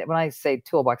head, when I say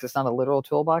toolbox, it's not a literal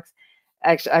toolbox.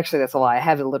 Actually, that's a lie. I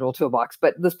have a literal toolbox,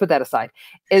 but let's put that aside.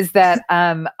 Is that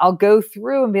I'll go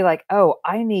through and be like, oh,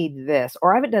 I need this,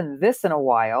 or I haven't done this in a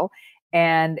while,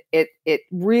 and it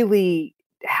really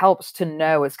helps to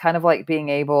know. It's kind of like being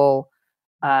able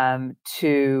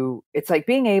it's like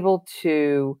being able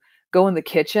to go in the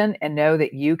kitchen and know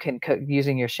that you can cook,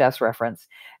 using your chef's reference,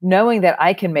 knowing that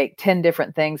I can make 10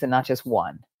 different things and not just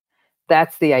one.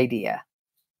 That's the idea,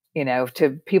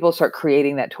 to people start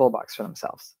creating that toolbox for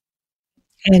themselves.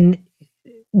 And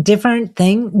different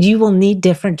thing, you will need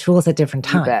different tools at different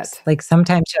You times. bet. Like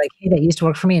sometimes you're like, hey, that used to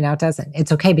work for me and now it doesn't.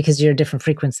 It's okay because you're a different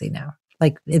frequency now.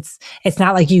 Like it's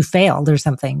not like you failed or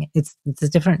something. It's a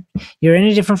different, you're in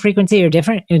a different frequency, you're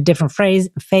different, in a different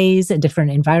phase, a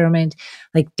different environment.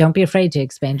 Like don't be afraid to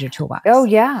expand your toolbox. Oh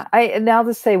yeah. And I'll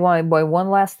just say one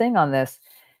last thing on this.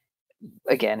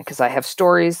 Again, because I have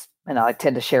stories and I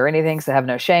tend to share anything because I have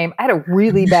no shame. I had a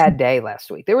really bad day last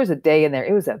week. There was a day in there.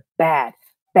 It was a bad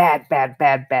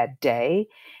day.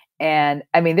 And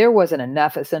I mean, there wasn't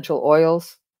enough essential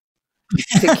oils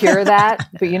to cure that.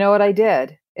 But you know what I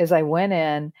did is I went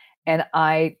in and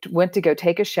I went to go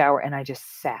take a shower and I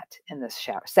just sat in this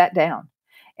shower, sat down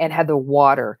and had the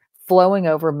water flowing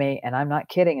over me. And I'm not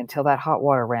kidding, until that hot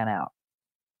water ran out.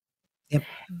 Yep.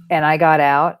 And I got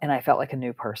out and I felt like a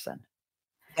new person.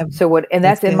 Yep. So and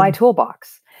that's in my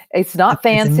toolbox. It's not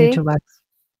fancy.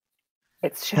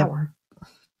 It's shower.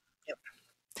 Yep.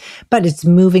 But it's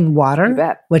moving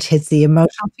water, which hits the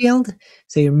emotional field.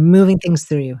 So you're moving things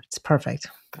through you. It's perfect.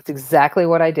 That's exactly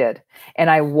what I did. And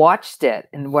I watched it.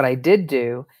 And what I did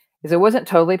do is it wasn't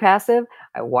totally passive.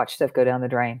 I watched stuff go down the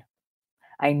drain.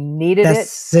 I needed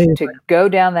to go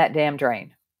down that damn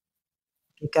drain.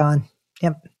 Keep going.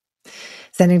 Yep.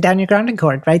 Sending down your grounding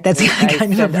cord, right? That's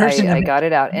kind of a version of it. I got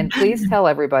it out. And please tell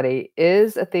everybody,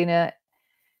 is Athena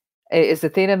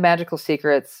Magical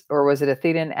Secrets, or was it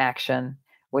Athena in Action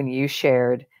when you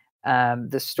shared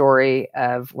the story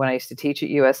of when I used to teach at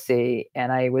USC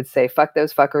and I would say, fuck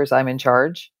those fuckers, I'm in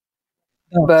charge?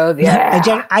 Oh. Both,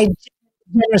 yeah. I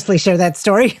generously share that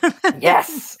story.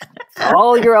 Yes. That's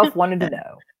all your elf wanted to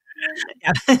know.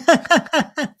 Yeah.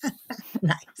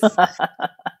 Nice.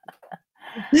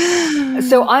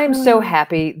 So I'm so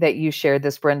happy that you shared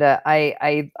this, Brenda.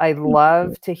 I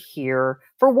love to hear,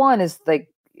 for one, is like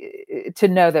to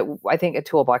know that I think a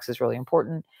toolbox is really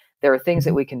important. There are things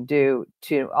that we can do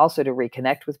to also to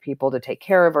reconnect with people, to take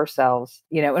care of ourselves,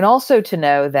 and also to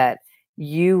know that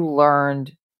you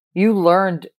learned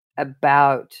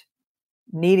about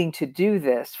needing to do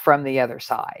this from the other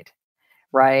side.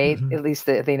 Right? Mm-hmm. At least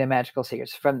the Athena Magical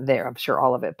Secrets from there. I'm sure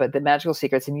all of it, but the Magical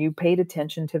Secrets, and you paid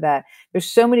attention to that.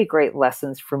 There's so many great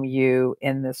lessons from you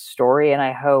in this story. And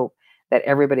I hope that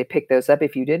everybody picked those up.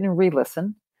 If you didn't,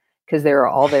 re-listen, because they're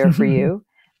all there for you.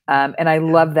 And I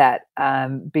love that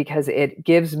because it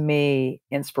gives me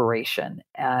inspiration.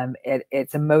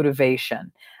 It's a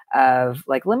motivation of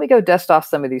like, let me go dust off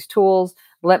some of these tools.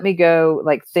 Let me go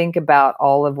think about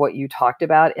all of what you talked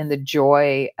about, and the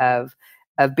joy of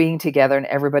being together and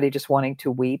everybody just wanting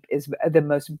to weep is the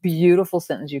most beautiful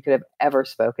sentence you could have ever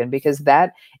spoken, because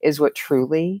that is what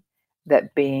truly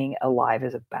that being alive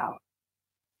is about.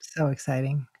 So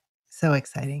exciting. So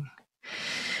exciting.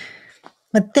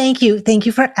 But thank you. Thank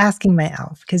you for asking my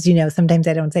elf, because, sometimes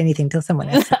I don't say anything till someone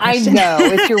asks. I know.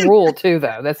 It's your rule too,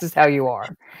 though. This is how you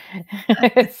are.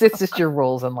 It's just your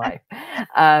rules in life.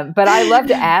 But I love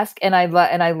to ask, and I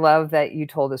love that you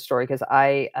told this story, because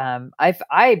I,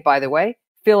 by the way,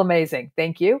 feel amazing.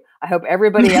 Thank you. I hope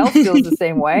everybody else feels the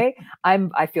same way.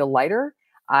 I feel lighter.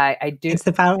 I do. It's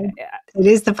the power. It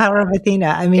is the power of Athena.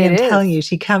 I mean, I'm telling you,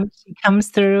 she comes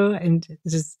through, and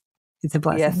it's a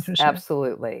blessing. Yes, for sure.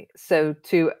 Absolutely. So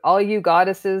to all you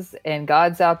goddesses and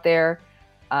gods out there,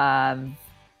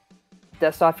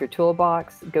 dust off your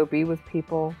toolbox, go be with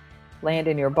people, land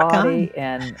in your body,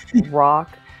 and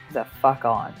rock the fuck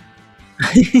on.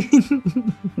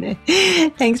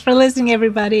 Thanks for listening,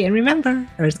 everybody. And remember,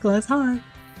 Earth School is hard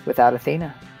without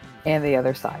Athena and the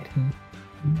other side.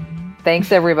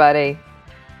 Thanks, everybody.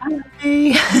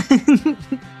 Bye.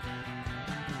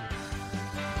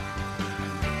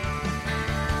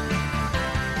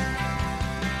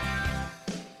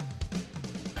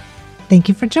 Thank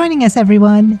you for joining us,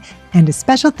 everyone. And a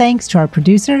special thanks to our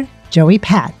producer, Joey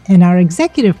Pat, and our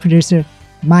executive producer,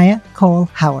 Maya Cole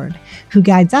Howard, who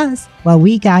guides us while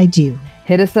we guide you.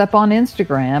 Hit us up on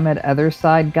Instagram at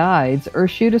Otherside Guides, or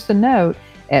shoot us a note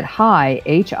at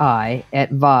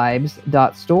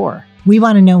hi@vibes.store. We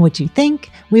want to know what you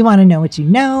think, we want to know what you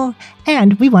know,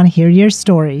 and we want to hear your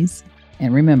stories.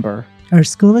 And remember, Earth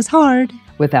School is hard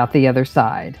without the other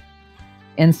side.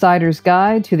 Insider's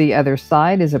Guide to the Other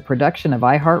Side is a production of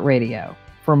iHeartRadio.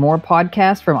 For more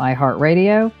podcasts from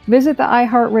iHeartRadio, visit the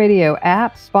iHeartRadio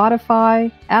app,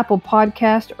 Spotify, Apple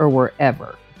Podcast, or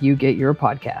wherever you get your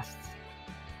podcasts.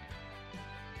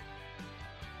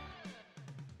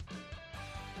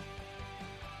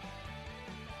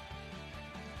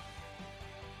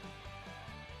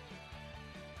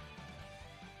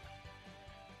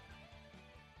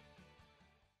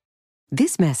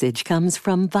 This message comes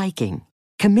from Viking,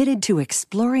 committed to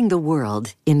exploring the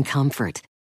world in comfort.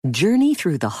 Journey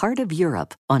through the heart of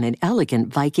Europe on an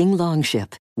elegant Viking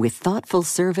longship with thoughtful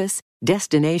service,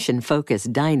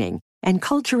 destination-focused dining, and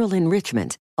cultural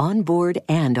enrichment on board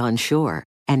and on shore.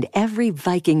 And every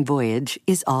Viking voyage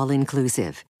is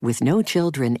all-inclusive, with no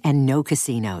children and no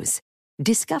casinos.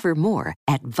 Discover more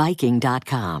at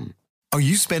Viking.com. Are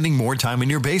you spending more time in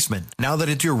your basement now that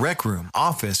it's your rec room,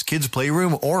 office, kids'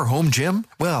 playroom, or home gym?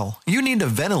 Well, you need to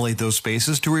ventilate those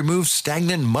spaces to remove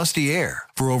stagnant, musty air.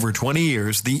 For over 20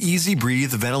 years, the Easy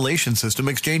Breathe ventilation system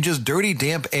exchanges dirty,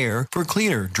 damp air for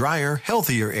cleaner, drier,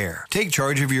 healthier air. Take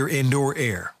charge of your indoor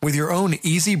air with your own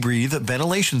Easy Breathe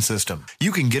ventilation system.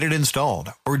 You can get it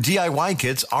installed, or DIY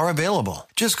kits are available.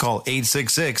 Just call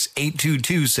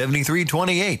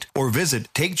 866-822-7328 or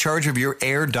visit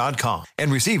takechargeofyourair.com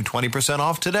and receive 20%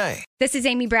 off today. This is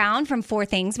Amy Brown from 4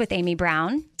 Things with Amy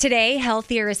Brown. Today,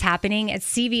 Healthier is happening at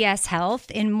CVS Health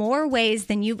in more ways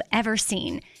than you've ever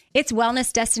seen. It's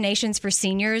wellness destinations for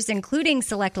seniors, including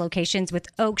select locations with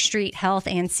Oak Street Health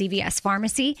and CVS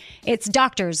Pharmacy. It's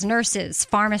doctors, nurses,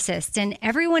 pharmacists, and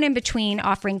everyone in between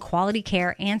offering quality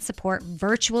care and support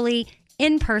virtually,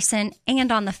 in person,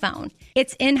 and on the phone.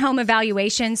 It's in-home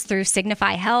evaluations through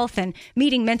Signify Health and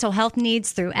meeting mental health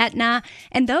needs through Aetna.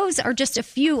 And those are just a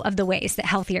few of the ways that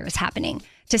Healthier is happening.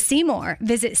 To see more,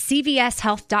 visit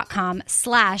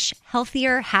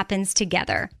cvshealth.com/healthier happens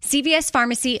together. CVS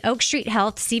Pharmacy, Oak Street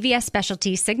Health, CVS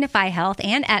Specialty, Signify Health,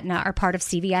 and Aetna are part of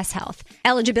CVS Health.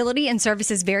 Eligibility and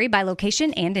services vary by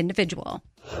location and individual.